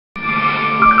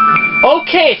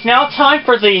Okay, it's now time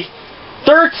for the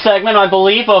third segment, I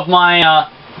believe, of my,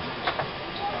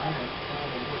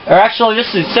 or actually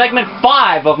this is segment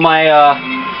 5 of my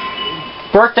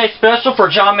birthday special for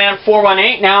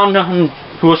JohnMan418, now known,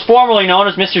 who was formerly known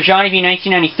as Mr. Johnny V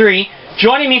 1993.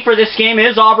 Joining me for this game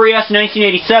is Aubrey S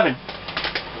 1987.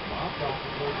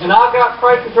 And I've got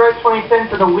Price is Right 2010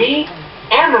 for the Wii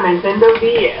and the Nintendo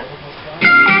DS.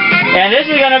 And this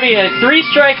is going to be a 3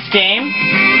 strikes game,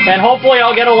 and hopefully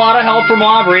I'll get a lot of help from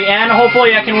Aubrey, and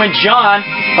hopefully I can win John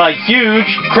a huge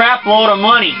crap load of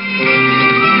money.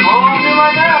 I'll do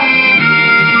my best.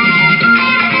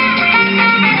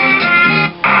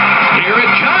 Here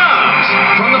it comes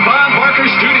from the Bob Barker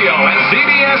Studio at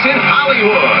CBS in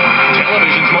Hollywood.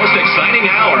 Television's most exciting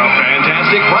hour of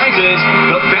fantastic prizes.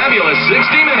 The fabulous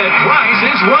 60-minute Price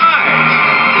is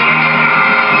Right.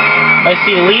 I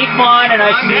see Leaf on, and I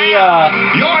see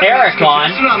Eric on.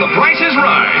 The Price is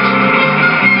Right.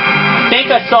 I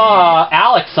think I saw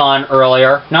Alex on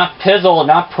earlier. Not Pizzle,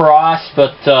 not Peros,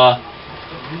 but the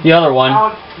other one.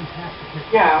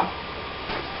 Yeah.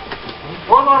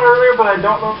 One on earlier, but I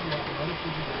don't know.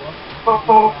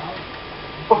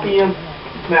 Hope he is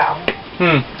now.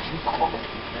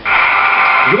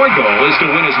 Your goal is to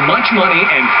win as much money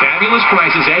and fabulous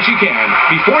prizes as you can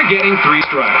before getting 3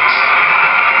 strikes.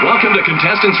 Welcome to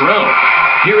Contestants Row.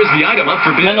 Here is the item up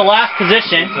for bid. In the last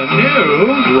position, It's a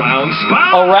new round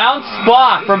spa. a round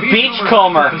spa from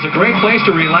Beachcomber. It's a great place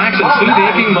to relax and soothe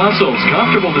aching muscles.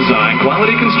 Comfortable design,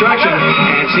 quality construction,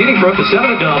 and seating for up to 7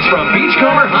 adults from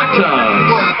Beachcomber Hot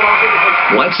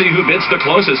Tubs. Let's see who bids the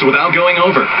closest without going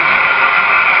over.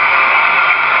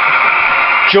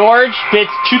 George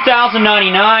bids $2,099.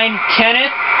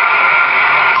 Kenneth,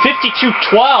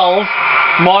 $52.12.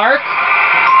 Mark,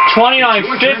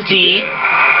 $29.50.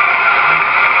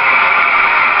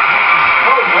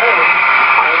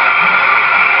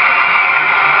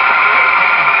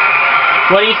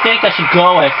 What do you think I should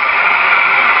go with?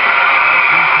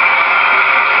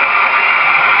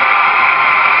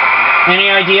 Any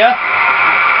idea?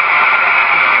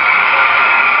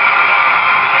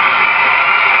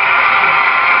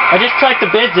 I just typed the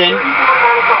bids in.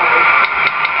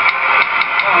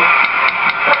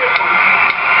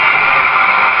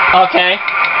 Okay.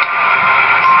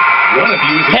 One of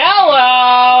you is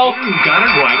Hello! who got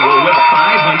it right will win a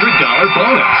 $500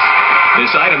 bonus.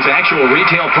 This item's actual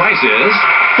retail price is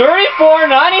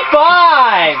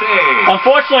 $34.95.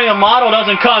 Unfortunately, the model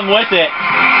doesn't come with it,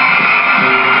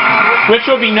 which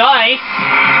would be nice.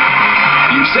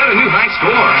 You set a new high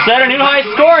score. Set a new high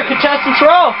score in Contestants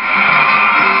Row.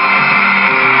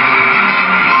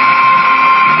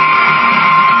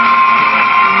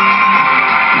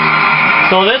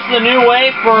 So this is the new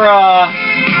way for,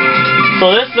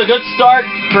 so this is a good start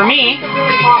for me.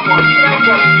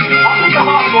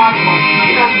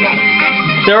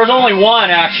 There was only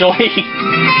one, actually.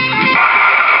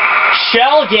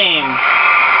 Shell game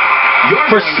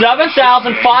for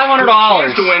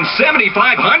 $7,500. To win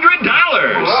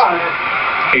 $7,500.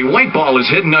 A white ball is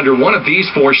hidden under one of these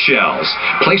 4 shells.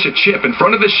 Place a chip in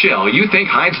front of the shell you think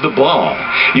hides the ball.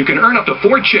 You can earn up to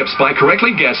 4 chips by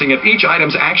correctly guessing if each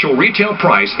item's actual retail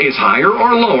price is higher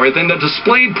or lower than the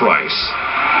displayed price.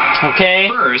 Okay.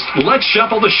 First, let's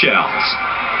shuffle the shells.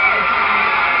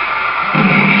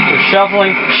 We're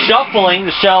shuffling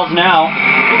the shells now.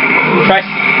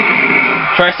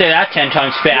 Try to say that 10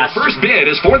 times fast. Your first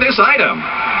bid is for this item.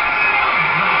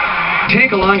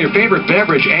 Take along your favorite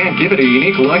beverage and give it a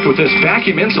unique look with this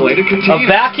vacuum-insulated container.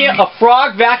 A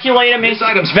frog vacuum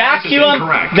insulated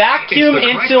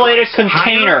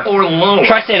container. Higher or lower?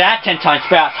 Try to say that 10 times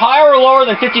fast. Higher or lower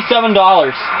than $57?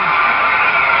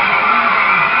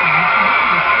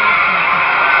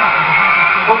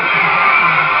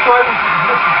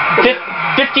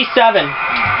 57.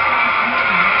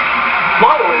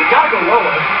 Lower, you gotta go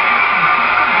lower.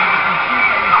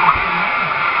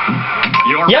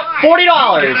 Yep,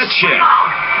 $40. Get a chip.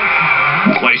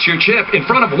 Place your chip in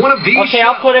front of one of these. Okay,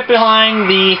 I'll put it behind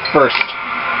the first.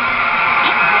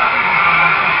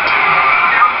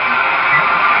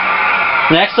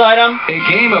 Next item. A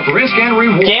game of risk and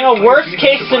reward. Game of worst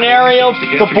case scenario,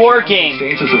 the board game.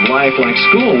 Stages of life like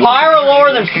school. Higher or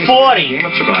lower than 40? Game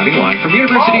of surviving life from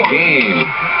University Game.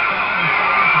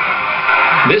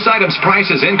 This item's price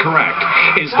is incorrect.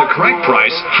 Is the correct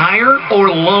price higher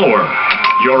or lower?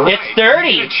 You're right. It's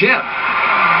 30. A chip.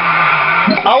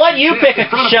 I'll let you pick a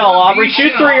shell, Aubrey.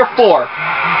 Choose 3 or 4. 4.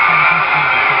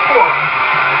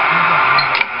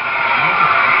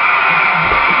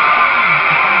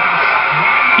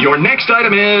 Your next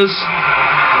item is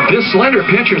This slender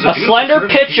pitcher is A slender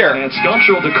pitcher. And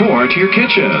sculptural decor to your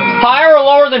kitchen. Higher or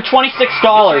lower than $26? This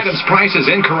item's price is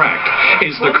incorrect.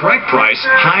 Is the correct price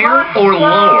higher or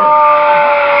lower?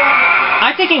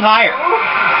 I'm thinking higher.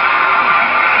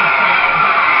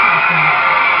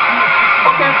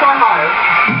 Okay, try higher.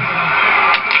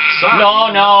 No,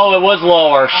 no, it was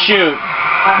lower. Shoot.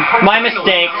 My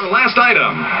mistake. Our last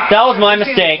item. That was my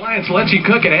mistake. Appliance lets you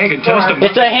cook an egg and toast a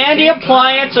It's a handy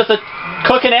appliance with a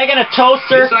cook an egg and a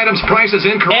toaster. This item's price is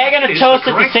incorrect. Egg and a Is toast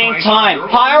the at the correct same price time. higher or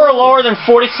Higher or lower than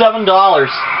 $47?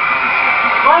 Let's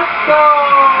go.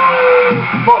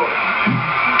 Lower.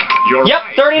 You're Yep,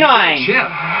 right. 39. Chip.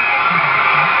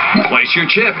 Place your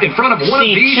chip in front of one of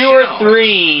See, these 2 or shells.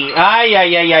 3. Ay,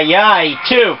 ay, ay, ay, ay.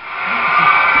 2.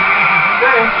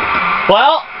 Okay.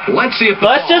 Well, Let's see if the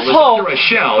let's ball just is hope under a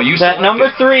shell you that selected.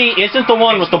 number 3 isn't the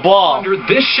one with the ball. Under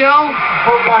this shell?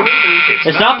 Hold on.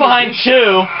 It's not under behind this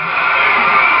 2.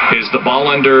 Is the ball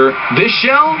under this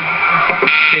shell?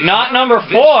 It's Not number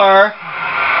this- 4.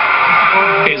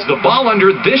 Is the ball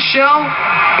under this shell?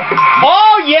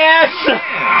 Oh, yes!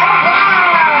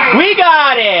 We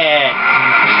got it!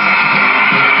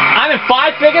 I'm in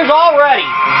 5 figures already.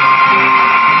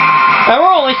 And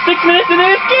we're only 6 minutes into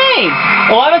this game.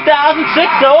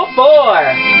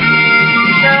 11,604.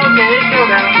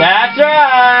 That's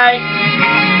right.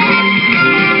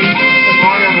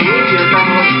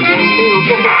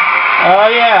 Oh,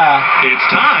 yeah. It's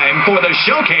time for the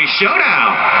Showcase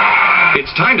Showdown.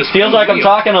 It's time to spin Feels the like I'm wheel.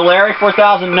 talking to Larry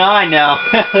 4009 now.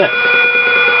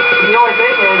 The only thing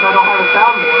is I don't have a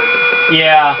soundboard.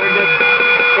 Yeah. They're just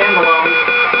standalone.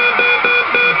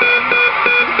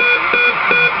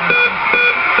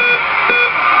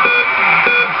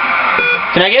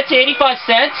 Can I get to 85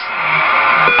 cents?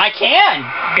 I can.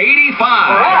 85.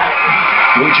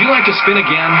 Alright. Would you like to spin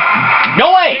again?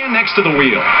 No way. Stand next to the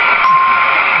wheel.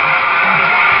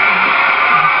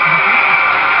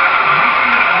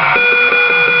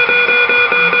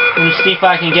 Let me see if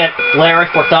I can get Larry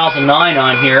 4009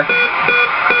 on here.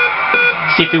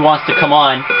 See if he wants to come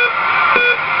on.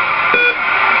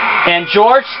 And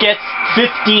George gets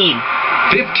 15.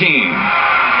 15.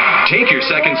 Take your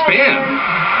second spin.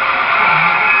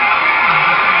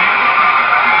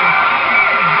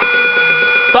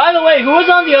 By the way, who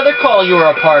was on the other call you were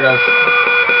a part of?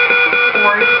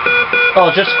 Corey.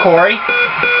 Oh, just Corey?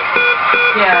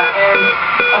 Yeah, and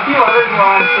a few others were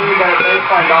on too that they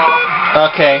signed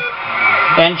off. Okay.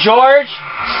 And George,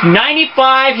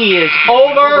 95, he is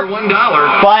over $1.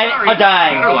 by a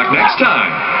dime. Better luck next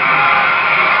time.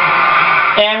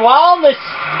 And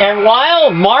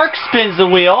while Mark spins the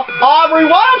wheel, Aubrey,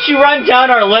 why don't you run down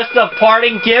our list of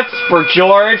parting gifts for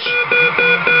George?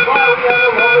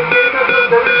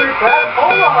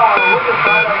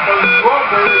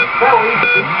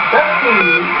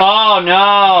 Oh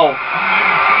no.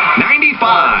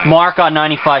 95. Mark on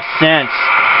 95 cents.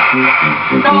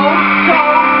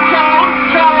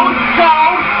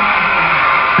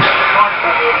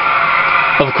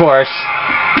 Of course.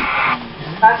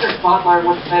 Patrick Butler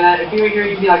would say that. If you were here,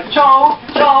 you'd be like, Joe.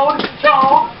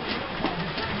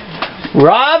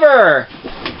 Robber!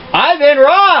 I've been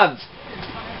robbed!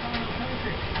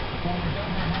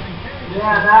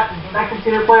 Yeah, that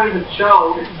computer player is a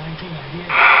show.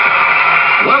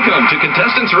 Welcome to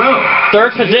Contestants Row.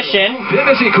 Third position,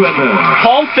 Fitness equipment.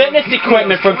 home fitness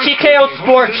equipment from TKO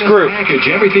Sports Group. Package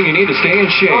everything you need to stay in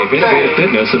shape. Innovative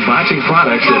fitness and boxing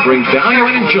products that bring value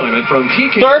and enjoyment from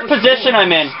TKO. Third position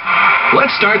I'm in.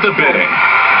 Let's start the bidding.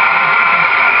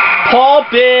 Paul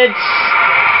bids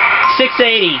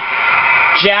 $680.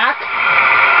 Jack,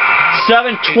 It's your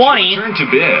 $720. turn to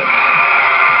bid. Oh,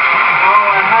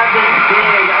 I had this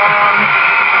big,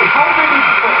 it's home fitness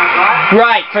equipment, right?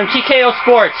 Right, from TKO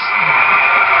Sports.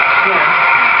 Yeah.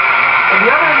 And the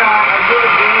other night, I did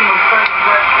a game of Fresh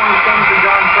 27 for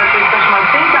John's birthday special. I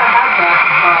think I had that.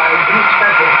 Didn't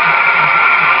expect it.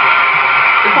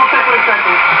 Just hold tight for a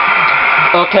second.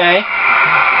 Okay.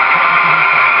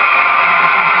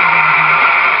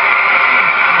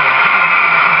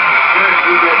 Good,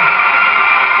 we good.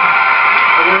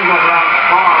 I'm gonna go around the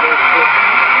ball.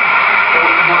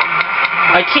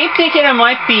 I keep thinking it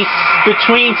might be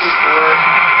between...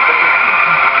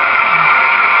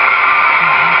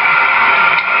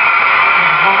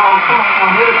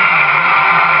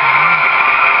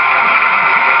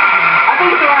 I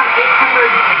think it's around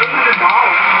 $800.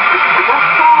 Let's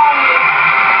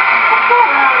try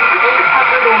around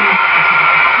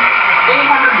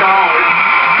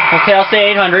 $800. Okay, I'll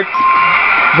say 800.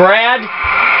 Brad,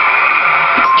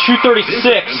 $236.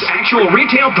 This actual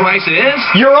retail price is...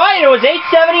 You're right, it was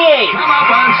 $878. Come up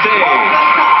on stage.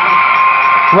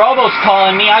 Robo's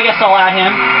calling me. I guess I'll add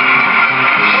him.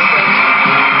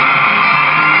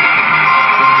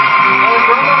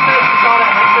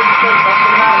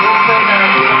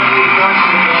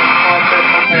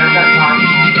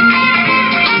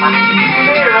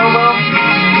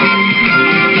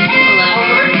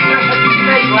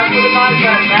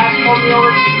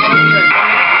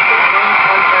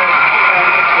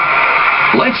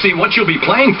 Let's see what you'll be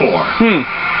playing for.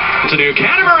 It's a new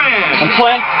catamaran. I'm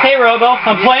playing. Hey, Robo.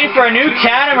 I'm playing for a new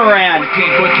catamaran.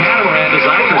 14-foot catamaran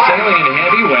designed for sailing in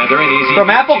heavy weather and easy.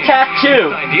 From Apple Cat 2.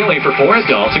 Ideally for 4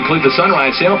 adults, include the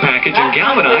sunrise sail package and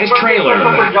galvanized trailer.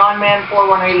 For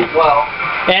JohnMan418 as well.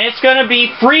 And it's going to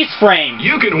be freeze frame.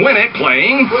 You can win it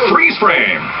playing freeze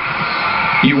frame.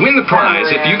 You win the prize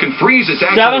if you can freeze its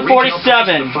actual retail price of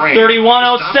the frame.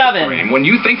 747, 3107, when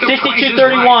you think the price is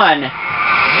 6231, right.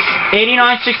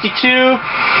 8962,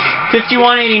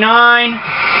 5189,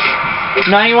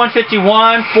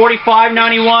 9151,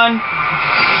 4591,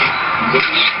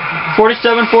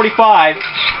 4745.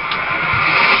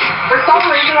 For some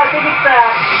reason, I think it's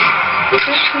that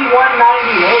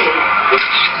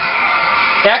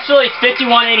 5198. Actually, it's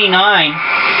 5189.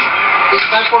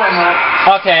 That's what I meant.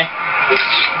 Okay. So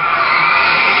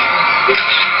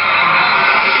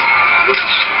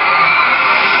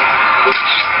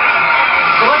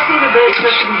let's see the big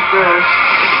Christmas first.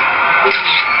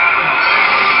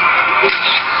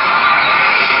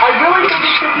 I really think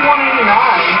it's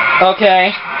 5189.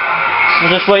 Okay.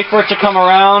 We'll just wait for it to come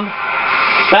around.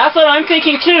 That's what I'm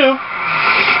thinking too.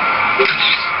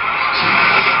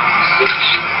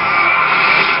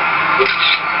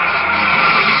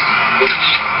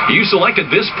 You selected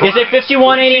this price. Is it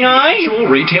 5189? Actual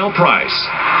retail price.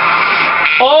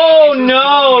 Oh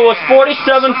no, it was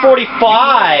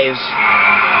 4745.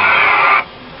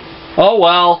 Oh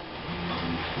well.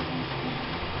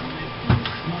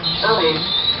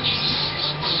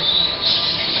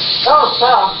 Oh,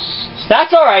 tough.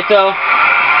 That's alright though.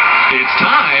 It's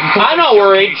time for I'm not the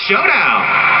worried. showdown.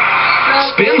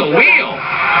 Spin the wheel.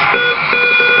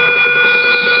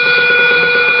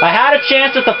 I had a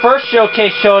chance at the first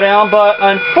Showcase Showdown, but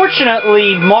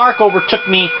unfortunately Mark overtook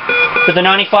me for the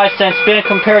 95-cent spin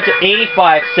compared to 85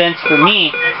 cents for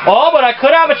me. Oh, but I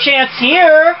could have a chance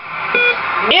here.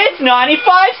 It's 95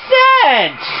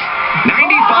 cents.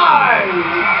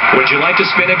 95. Would you like to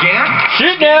spin again?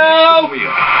 Shoot now.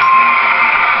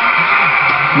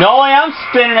 No way I'm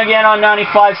spinning again on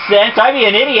 95 cents. I'd be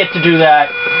an idiot to do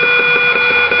that.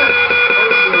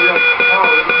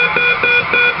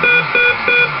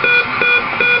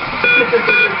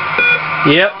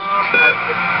 Yep.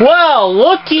 Well,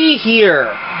 looky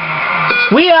here.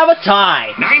 We have a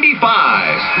tie.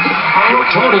 95. Your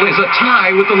total is a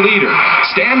tie with the leader.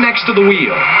 Stand next to the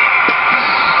wheel.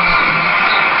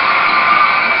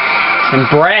 And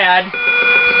Brad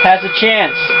has a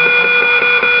chance.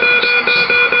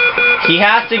 He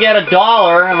has to get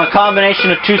 $1 and a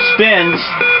combination of 2 spins.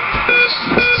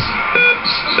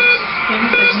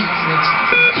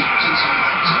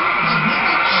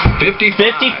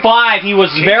 $55. He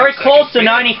was very close to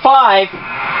 95.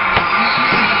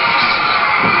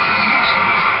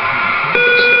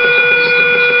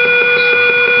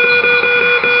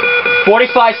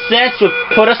 $0.45 would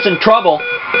put us in trouble.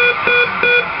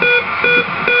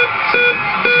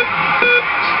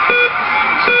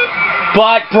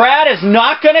 But Brad is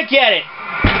not going to get it.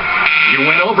 You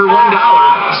went over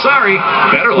 $1. Sorry.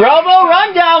 Better luck. Robo,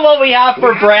 run down what we have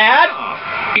for Brad.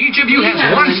 Each of you has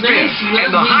 1 spin,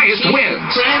 and the highest wins.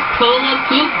 Crab, cola,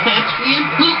 poop, Pepsi, and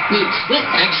poop boots with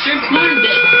extra corn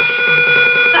bits.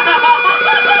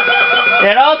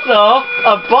 And also,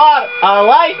 a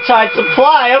lifetime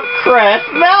supply of Crest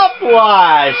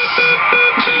mouthwash.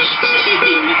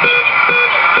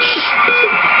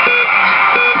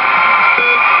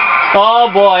 Oh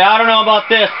boy, I don't know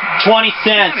about this. 20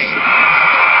 cents.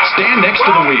 Stand next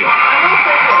to the wheel.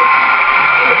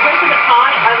 In the place of the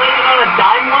tie, I landed on a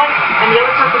dime one, and the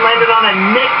other person landed on a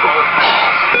nickel.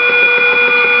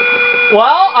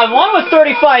 Well, I won with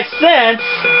 35 cents.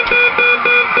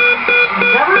 You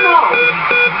never know.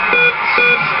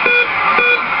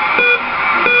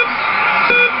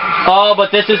 Oh,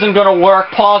 but this isn't going to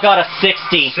work. Paul got a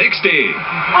 60. 60.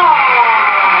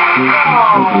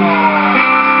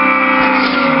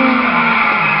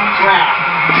 Crap.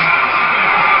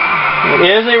 It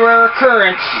is a rare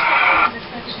occurrence.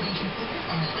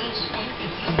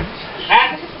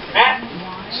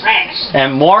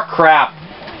 And more crap.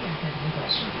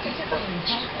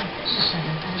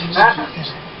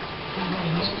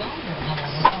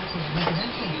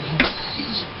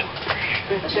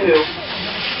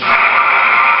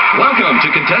 Welcome to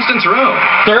contestants row.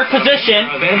 Third position,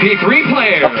 Of MP3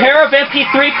 player. a pair of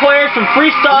MP3 players from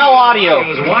Freestyle Audio.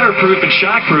 This waterproof and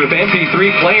shockproof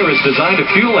MP3 player is designed to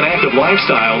fuel an active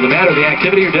lifestyle, no matter the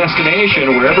activity or destination,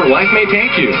 or wherever life may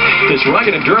take you. This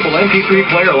rugged and durable MP3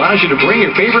 player allows you to bring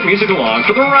your favorite music along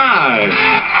for the ride.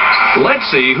 Let's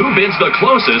see who bids the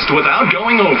closest without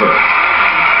going over.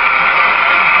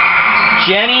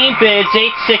 Jenny bids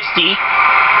 $860.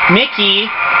 Mickey,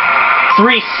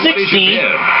 What is your $360.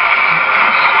 bid?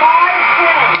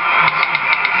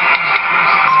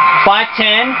 510.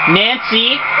 $510.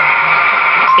 Nancy,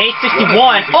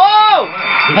 $861. Oh!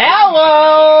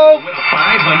 Hello! With a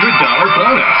 $500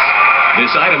 bonus. This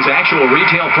item's actual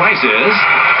retail price is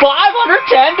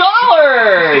 $510.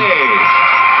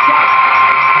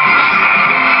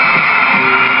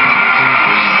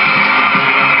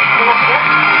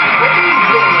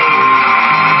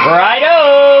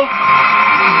 Righto!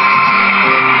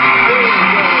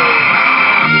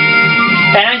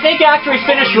 And I think after we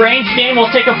finish range game,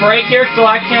 we'll take a break here so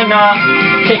I can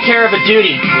take care of a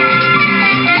duty.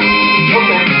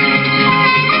 Okay.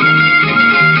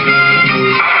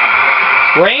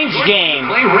 Range game.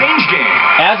 Play range game.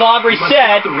 As Aubrey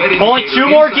said, only 2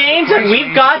 more games and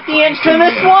we've got the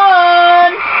infamous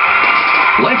one!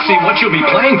 Let's see what you'll be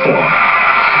playing for.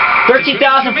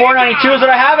 $13,492 is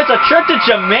what I have. It's a trip to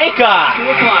Jamaica. To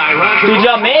apply, Roger. To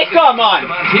Jamaica, man.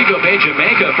 Montego Bay,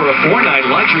 Jamaica for a 4-night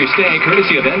luxury stay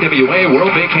courtesy of NWA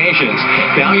World Vacations.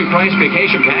 Value price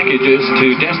vacation packages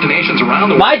to destinations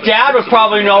around the world. My dad would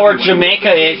probably know where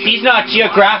Jamaica is. He's not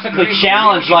geographically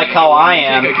challenged like how I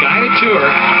am. Take a guided tour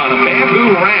on a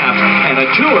bamboo raft and a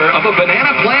tour of a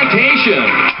banana plantation.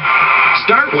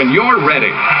 Start when you're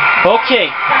ready. Okay.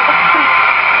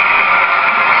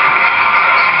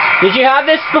 Did you have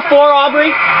this before,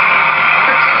 Aubrey? I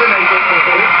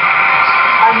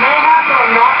may have, but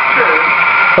I'm not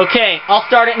sure. Okay, I'll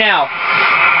start it now.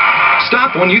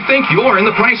 Stop when you think you're in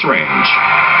the price range.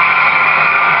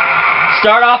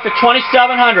 Start off at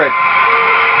 $2,700.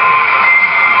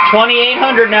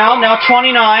 $2,800 now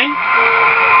 $29.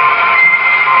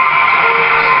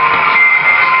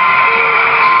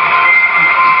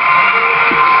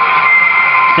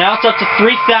 Now it's up to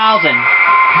 $3,000.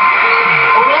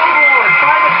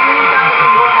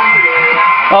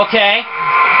 Okay.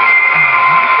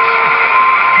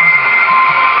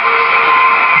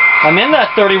 I'm in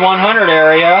that 3,100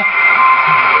 area.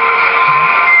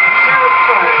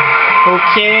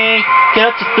 Okay. Get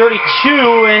up to 32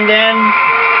 and then...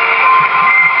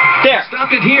 There.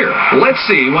 Stop it here. Let's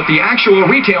see what the actual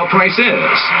retail price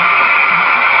is.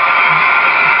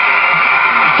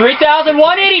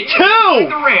 $3,182!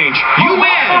 The range. You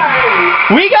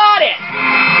win. We got it!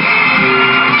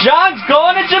 John's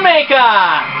going to Jamaica!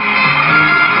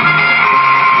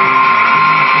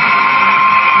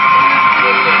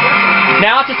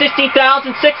 Now it's at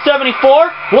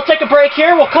 $16,674. We'll take a break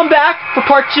here. We'll come back for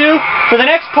part 2 for the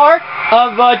next part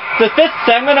of the 5th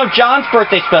segment of John's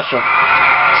birthday special.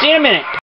 See you in a minute.